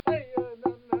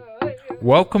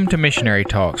Welcome to Missionary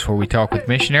Talks, where we talk with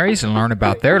missionaries and learn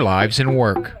about their lives and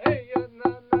work.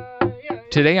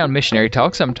 Today on Missionary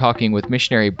Talks, I'm talking with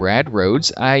missionary Brad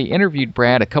Rhoads. I interviewed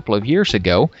Brad a couple of years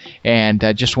ago, and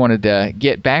I just wanted to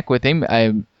get back with him.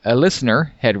 A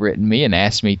listener had written me and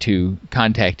asked me to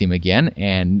contact him again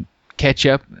and catch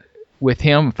up with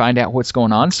him, find out what's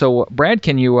going on. So, Brad,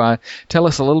 can you tell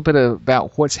us a little bit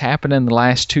about what's happened in the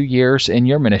last 2 years in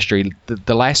your ministry?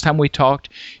 The last time we talked,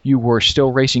 you were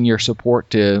still raising your support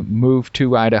to move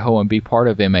to Idaho and be part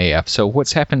of MAF. So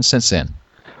what's happened since then?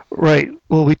 Right.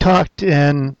 Well, we talked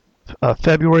in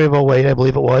February of 2008, I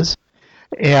believe it was,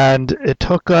 and it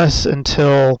took us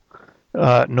until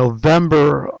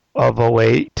November of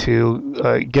 2008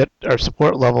 to get our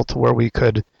support level to where we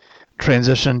could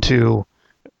transition to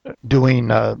doing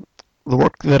the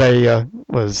work that I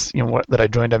that I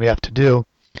joined MAF to do.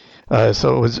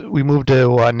 We moved to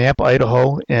Nampa,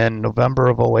 Idaho in November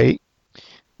of 2008.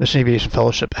 Mission Aviation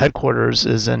Fellowship headquarters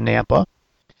is in Nampa.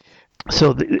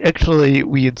 So actually,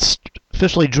 we had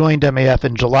officially joined MAF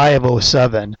in July of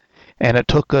 2007, and it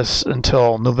took us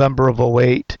until November of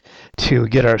 2008 to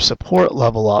get our support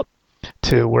level up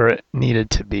to where it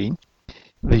needed to be.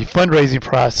 The fundraising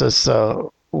process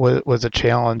was a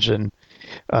challenge, and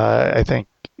I think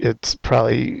it's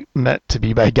probably meant to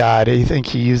be by God. I think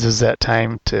He uses that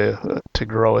time to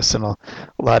grow us in a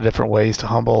lot of different ways, to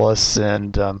humble us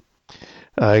and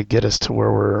get us to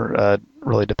where we're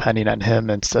really depending on Him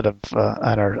instead of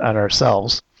on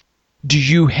ourselves. Do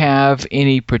you have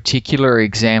any particular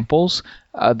examples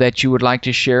that you would like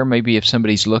to share? Maybe if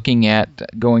somebody's looking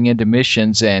at going into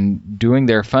missions and doing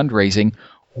their fundraising,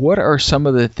 what are some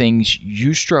of the things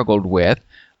you struggled with,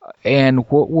 and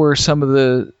what were some of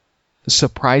the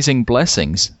surprising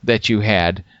blessings that you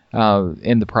had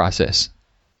in the process?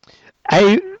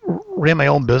 I ran my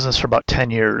own business for about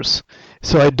 10 years,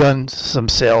 so I'd done some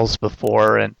sales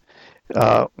before, and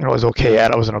I was okay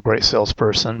at it. I wasn't a great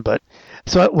salesperson, but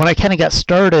so when I kind of got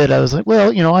started, I was like,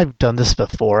 well, I've done this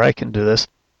before. I can do this.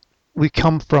 We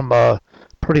come from a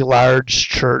pretty large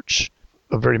church,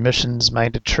 a very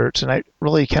missions-minded church, and I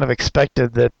really kind of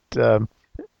expected that,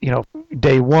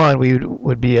 day one we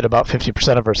would be at about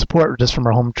 50% of our support just from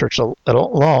our home church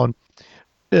alone.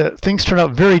 Things turned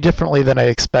out very differently than I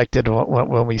expected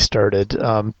when we started.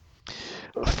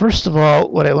 First of all,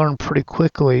 what I learned pretty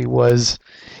quickly was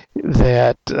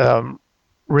that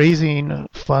raising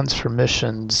funds for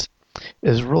missions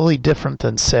is really different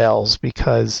than sales,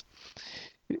 because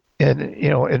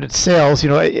in sales,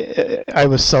 I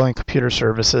was selling computer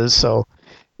services, so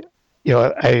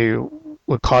I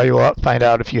would call you up, find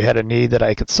out if you had a need that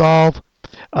I could solve.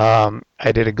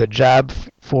 I did a good job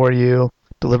for you,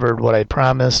 delivered what I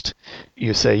promised.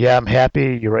 You say, yeah, I'm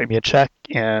happy. You write me a check,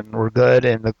 and we're good.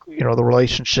 And the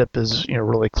relationship is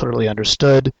really clearly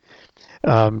understood.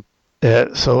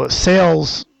 So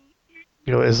sales,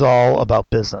 is all about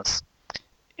business.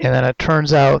 And then it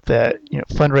turns out that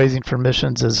fundraising for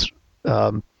missions is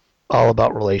all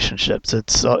about relationships.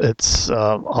 It's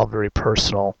all very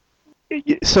personal.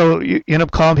 So you end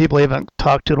up calling people you haven't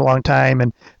talked to in a long time,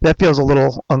 and that feels a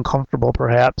little uncomfortable,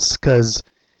 perhaps, because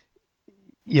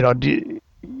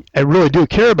I really do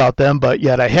care about them, but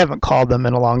yet I haven't called them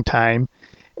in a long time,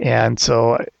 and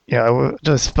so I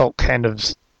just felt kind of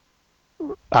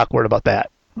awkward about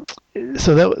that.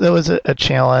 So that was a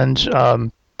challenge.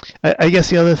 I guess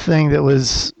the other thing that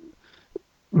was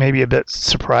maybe a bit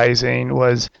surprising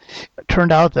was it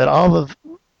turned out that all of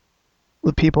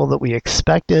the people that we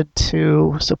expected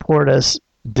to support us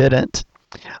didn't,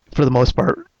 for the most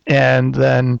part. And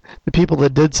then the people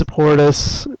that did support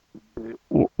us,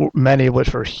 many of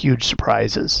which were huge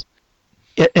surprises.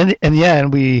 In the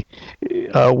end, we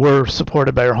were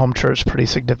supported by our home church pretty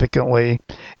significantly,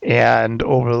 and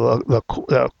over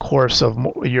the course of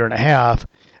a year and a half,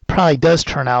 probably does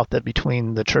turn out that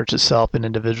between the church itself and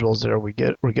individuals there, we're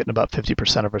getting about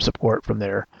 50% of our support from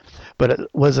there. But it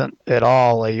wasn't at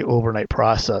all a overnight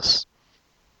process.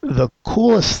 The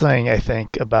coolest thing I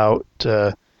think about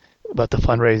the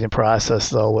fundraising process,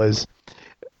 though, was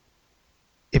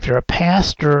if you're a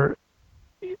pastor,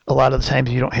 a lot of the times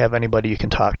you don't have anybody you can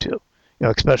talk to.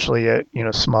 Especially at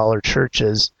smaller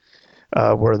churches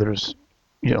where there's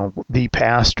the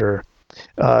pastor.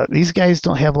 These guys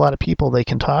don't have a lot of people they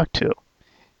can talk to.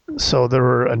 So there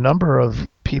were a number of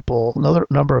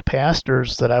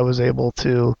pastors that I was able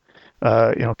to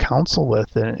counsel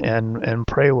with and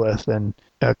pray with, and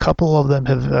a couple of them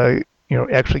have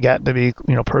actually gotten to be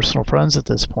personal friends at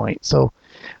this point. So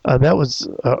that was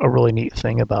a really neat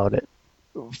thing about it.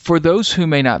 For those who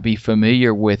may not be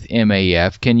familiar with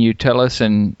MAF, can you tell us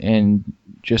in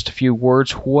just a few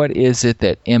words, what is it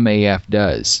that MAF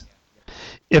does?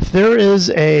 if there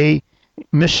is a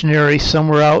missionary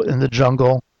somewhere out in the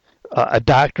jungle, a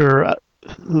doctor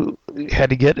who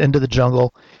had to get into the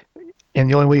jungle, and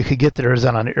the only way you could get there is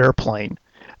on an airplane,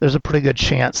 there's a pretty good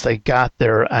chance they got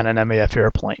there on an MAF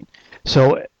airplane.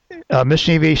 So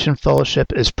Mission Aviation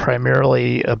Fellowship is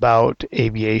primarily about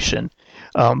aviation,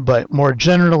 but more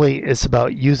generally, it's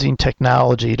about using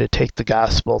technology to take the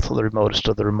gospel to the remotest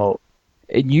of the remote.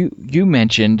 You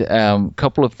mentioned a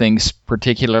couple of things,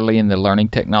 particularly in the learning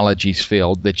technologies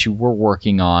field, that you were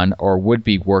working on or would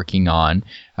be working on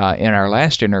in our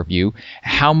last interview.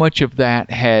 How much of that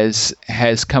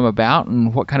has come about,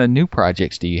 and what kind of new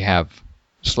projects do you have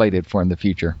slated for in the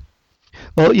future?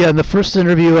 Well, yeah, in the first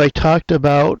interview, I talked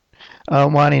about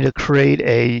wanting to create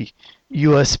a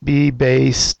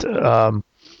USB-based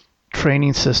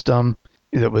training system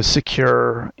that was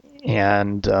secure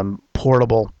and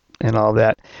portable and all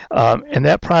that. And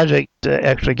that project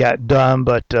actually got done,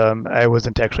 but I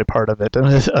wasn't actually part of it,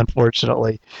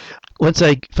 unfortunately. Once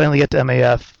I finally got to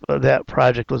MAF, that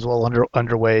project was well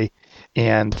underway.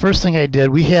 And the first thing I did,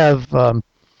 we have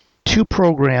two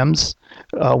programs,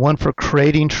 one for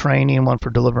creating training, one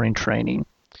for delivering training.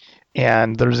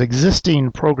 And there's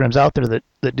existing programs out there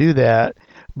that do that,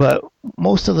 but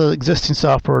most of the existing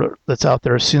software that's out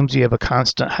there assumes you have a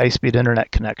constant high-speed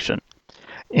internet connection.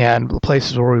 And the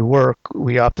places where we work,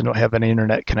 we often don't have any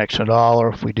internet connection at all,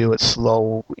 or if we do, it's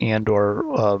slow and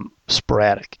or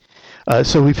sporadic.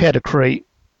 So we've had to create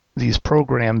these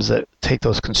programs that take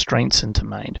those constraints into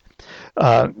mind.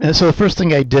 And so the first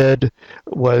thing I did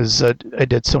was I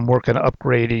did some work on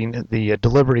upgrading the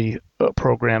delivery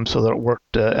program so that it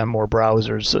worked on more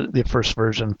browsers. The first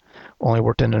version only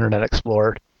worked in Internet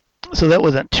Explorer. So that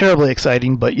wasn't terribly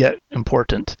exciting, but yet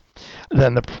important.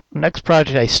 Then the next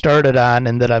project I started on,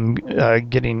 and that I'm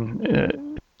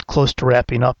getting close to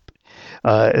wrapping up,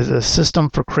 is a system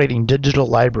for creating digital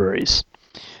libraries.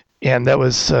 And that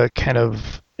was kind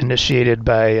of initiated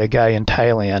by a guy in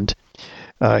Thailand.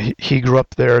 He grew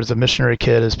up there as a missionary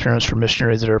kid. His parents were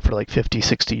missionaries there for like 50,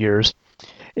 60 years.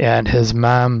 And his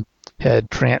mom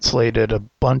had translated a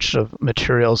bunch of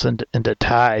materials into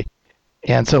Thai.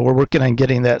 And so we're working on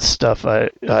getting that stuff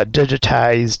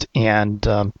digitized and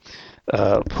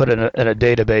put in a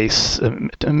database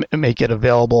to make it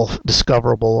available,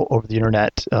 discoverable over the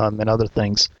internet and other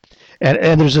things.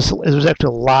 And there's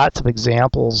actually lots of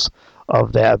examples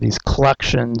of that, these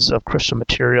collections of Christian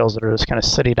materials that are just kind of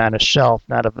sitting on a shelf,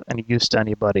 not of any use to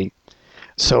anybody.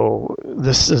 So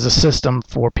this is a system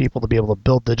for people to be able to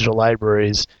build digital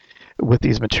libraries with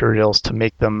these materials to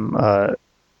make them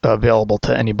available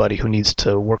to anybody who needs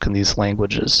to work in these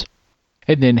languages.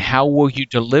 And then how will you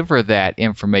deliver that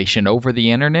information, over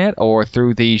the internet or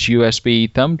through these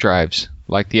USB thumb drives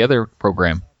like the other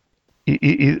program?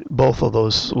 Both of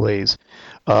those ways.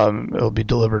 It'll be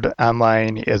delivered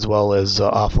online as well as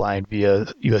offline via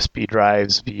USB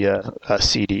drives, via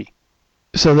CD.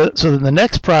 So the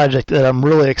next project that I'm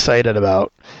really excited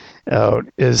about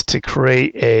is to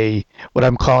create what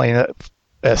I'm calling a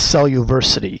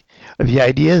celluversity. The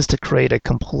idea is to create a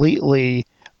completely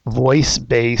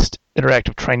voice-based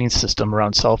interactive training system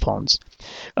around cell phones.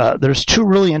 There's two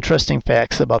really interesting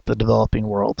facts about the developing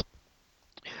world.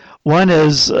 One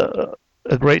is a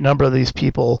great number of these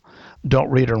people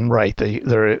don't read and write.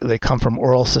 They come from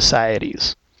oral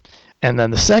societies. And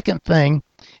then the second thing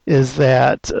is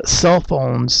that cell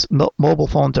phones, mobile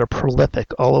phones, are prolific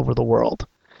all over the world.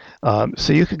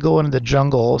 So you could go into the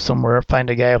jungle somewhere, find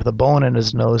a guy with a bone in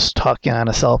his nose talking on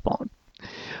a cell phone.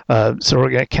 So we're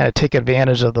going to kind of take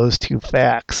advantage of those two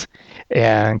facts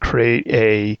and create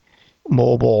a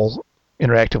mobile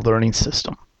interactive learning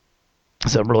system.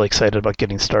 So I'm really excited about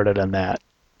getting started on that.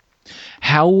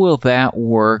 How will that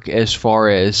work as far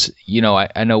as,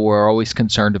 I know we're always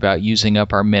concerned about using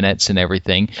up our minutes and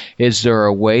everything. Is there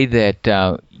a way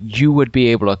that you would be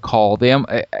able to call them?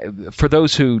 For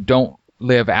those who don't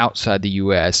live outside the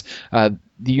U.S., the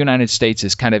United States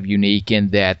is kind of unique in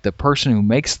that the person who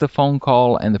makes the phone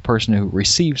call and the person who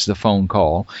receives the phone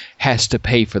call has to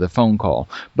pay for the phone call.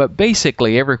 But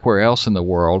basically everywhere else in the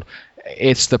world,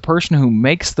 it's the person who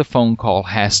makes the phone call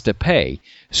has to pay.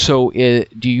 So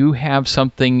do you have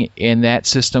something in that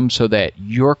system so that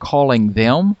you're calling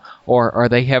them, or are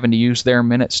they having to use their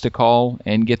minutes to call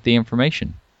and get the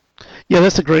information? Yeah,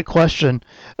 that's a great question.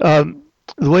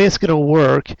 The way it's going to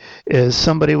work is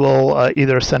somebody will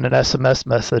either send an SMS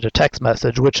message, a text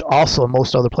message, which also in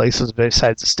most other places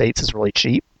besides the States is really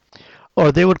cheap,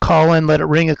 or they would call in, let it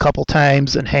ring a couple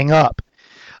times, and hang up.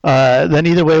 Then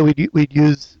either way, we'd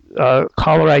use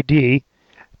caller ID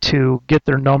to get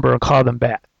their number and call them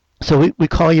back. So we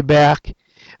call you back.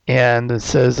 And it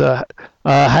says,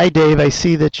 "Hi, Dave. I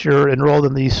see that you're enrolled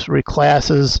in these 3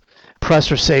 classes.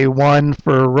 Press or say 1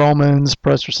 for Romans.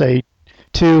 Press or say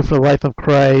 2 for the life of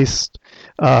Christ.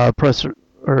 Press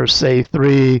or say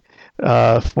 3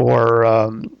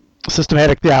 for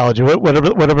systematic theology.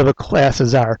 Whatever the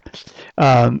classes are."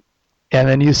 And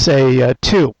then you say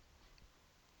 2.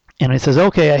 And it says,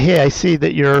 "Okay, hey, I see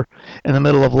that you're in the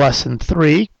middle of lesson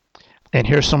 3. And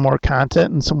here's some more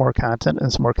content and some more content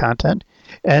and some more content.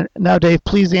 And now, Dave,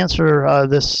 please answer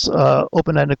this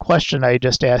open-ended question I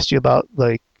just asked you about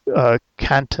the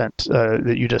content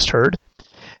that you just heard."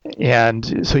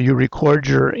 And so you record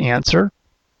your answer,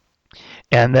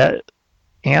 and that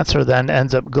answer then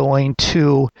ends up going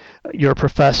to your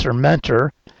professor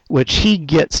mentor, which he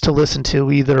gets to listen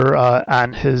to either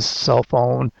on his cell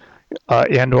phone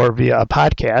and or via a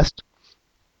podcast.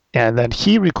 And then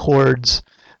he records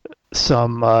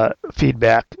some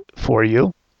feedback for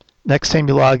you. Next time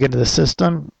you log into the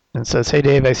system and says, "Hey,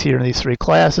 Dave, I see you're in these 3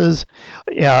 classes.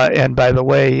 And by the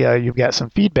way, you've got some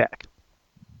feedback."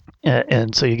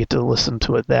 And so you get to listen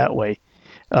to it that way.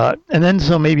 And then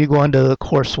so maybe you go into the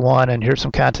course 1 and here's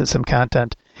some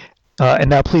content. And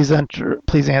now please answer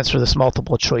this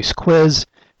multiple choice quiz.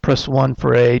 Press 1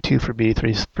 for A, 2 for B,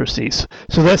 3 for C. So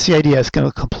that's the idea. It's going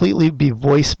to completely be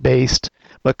voice-based,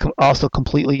 but also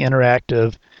completely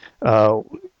interactive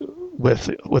with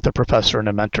a professor and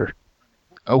a mentor.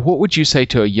 What would you say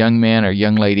to a young man or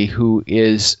young lady who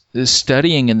is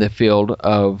studying in the field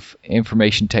of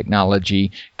information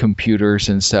technology, computers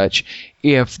and such,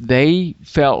 if they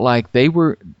felt like they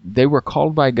were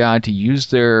called by God to use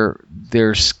their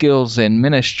skills in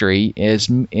ministry as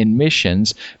in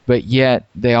missions, but yet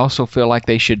they also feel like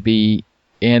they should be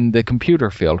in the computer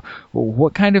field?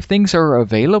 What kind of things are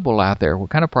available out there?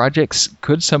 What kind of projects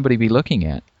could somebody be looking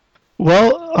at?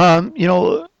 Well,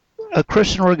 a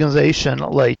Christian organization,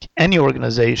 like any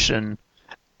organization,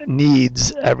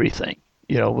 needs everything.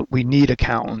 We need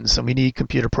accountants and we need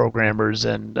computer programmers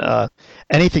and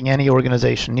anything any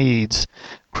organization needs,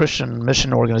 Christian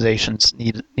mission organizations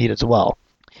need as well.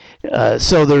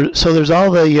 So there's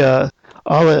all the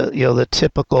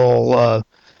typical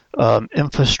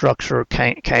infrastructure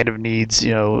kind of needs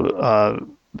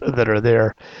that are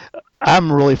there.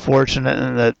 I'm really fortunate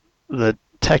in that the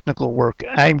technical work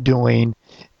I'm doing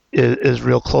is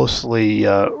real closely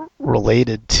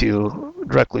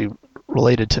directly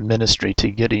related to ministry,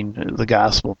 to getting the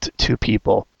gospel to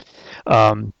people.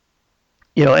 And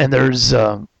there's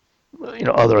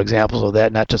other examples of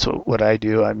that, not just what I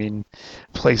do. I mean,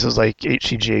 places like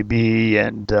HCJB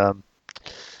and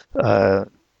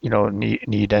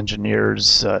need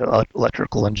engineers,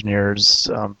 electrical engineers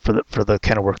for the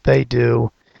kind of work they do.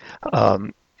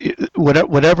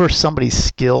 Whatever somebody's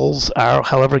skills are,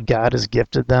 however God has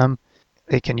gifted them,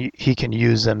 he can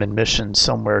use them in mission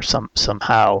somewhere,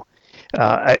 somehow.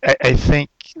 I think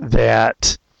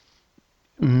that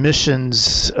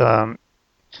missions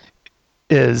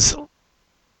it's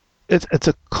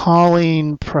a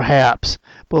calling, perhaps,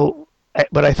 but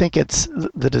I think it's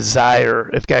the desire.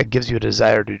 If God gives you a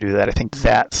desire to do that, I think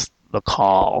that's the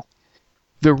call.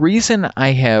 The reason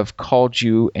I have called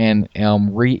you and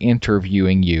am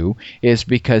re-interviewing you is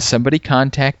because somebody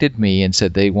contacted me and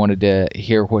said they wanted to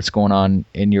hear what's going on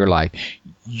in your life.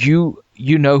 You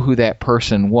know who that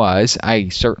person was. I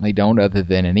certainly don't, other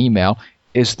than an email.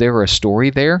 Is there a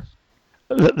story there?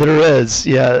 There is,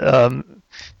 yeah,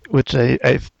 which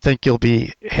I think you'll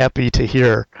be happy to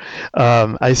hear.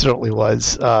 I certainly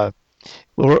was.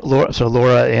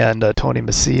 Laura and Tony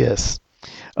Macias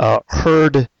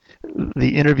heard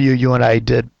the interview you and I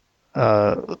did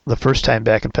the first time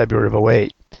back in February of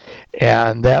 2008.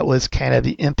 And that was kind of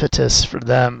the impetus for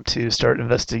them to start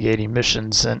investigating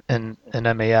missions in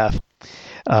MAF.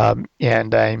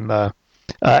 And I'm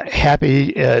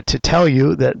happy to tell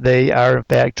you that they are, in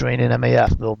fact, joining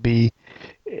MAF. They'll be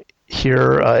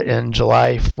here in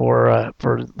July for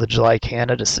the July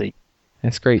candidacy.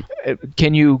 That's great.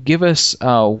 Can you give us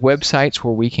websites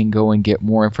where we can go and get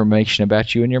more information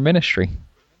about you and your ministry?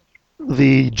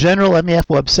 The general MAF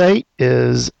website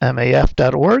is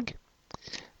maf.org.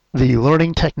 The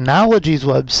Learning Technologies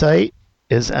website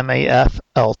is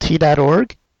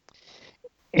maflt.org.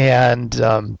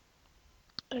 And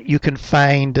you can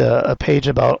find a page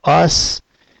about us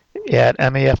at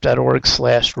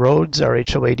maf.org/Rhoads,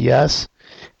 Rhoads.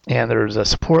 And there's a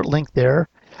support link there.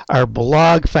 Our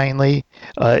blog, finally,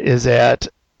 is at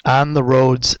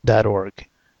ontherhoads.org.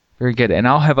 Very good. And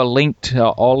I'll have a link to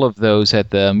all of those at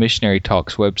the Missionary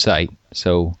Talks website,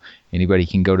 so anybody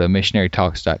can go to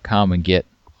missionarytalks.com and get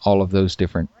all of those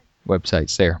different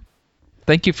websites there.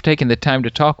 Thank you for taking the time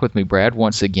to talk with me, Brad,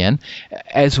 once again.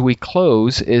 As we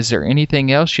close, is there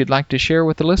anything else you'd like to share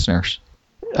with the listeners?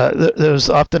 There's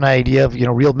often an idea of,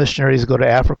 real missionaries go to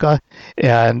Africa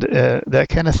and that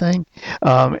kind of thing.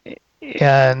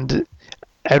 And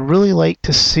I'd really like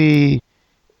to see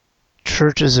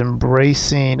churches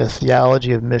embracing a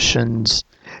theology of missions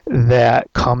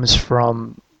that comes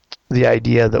from the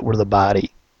idea that we're the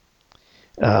body,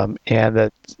 and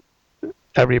that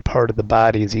every part of the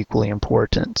body is equally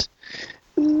important.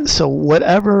 So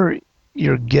whatever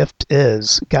your gift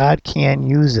is, God can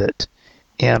use it,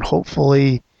 and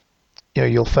hopefully,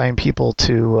 you'll find people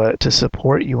to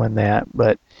support you in that.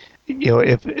 But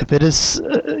if it is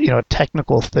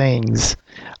technical things,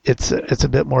 it's a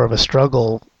bit more of a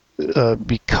struggle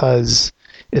because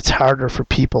it's harder for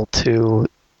people to,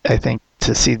 I think,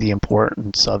 to see the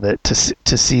importance of it,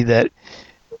 to see that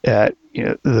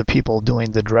the people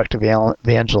doing the direct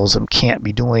evangelism can't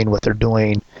be doing what they're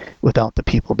doing without the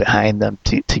people behind them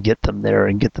to get them there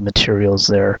and get the materials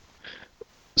there.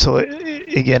 So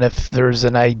again, if there's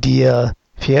an idea,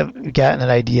 if you have gotten an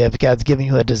idea, if God's giving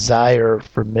you a desire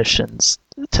for missions,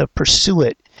 to pursue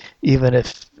it, even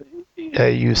if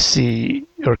you see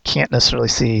or can't necessarily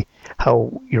see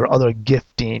how your other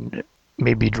gifting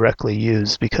may be directly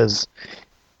used, because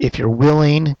if you're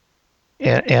willing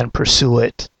and pursue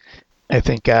it, I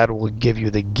think God will give you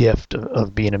the gift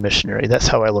of being a missionary. That's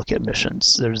how I look at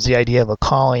missions. There's the idea of a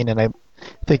calling, and I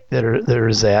think there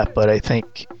is that, but I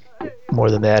think more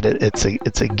than that, it's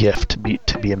a gift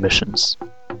to be in missions.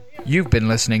 You've been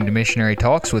listening to Missionary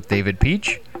Talks with David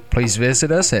Peach. Please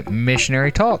visit us at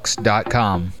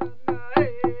missionarytalks.com.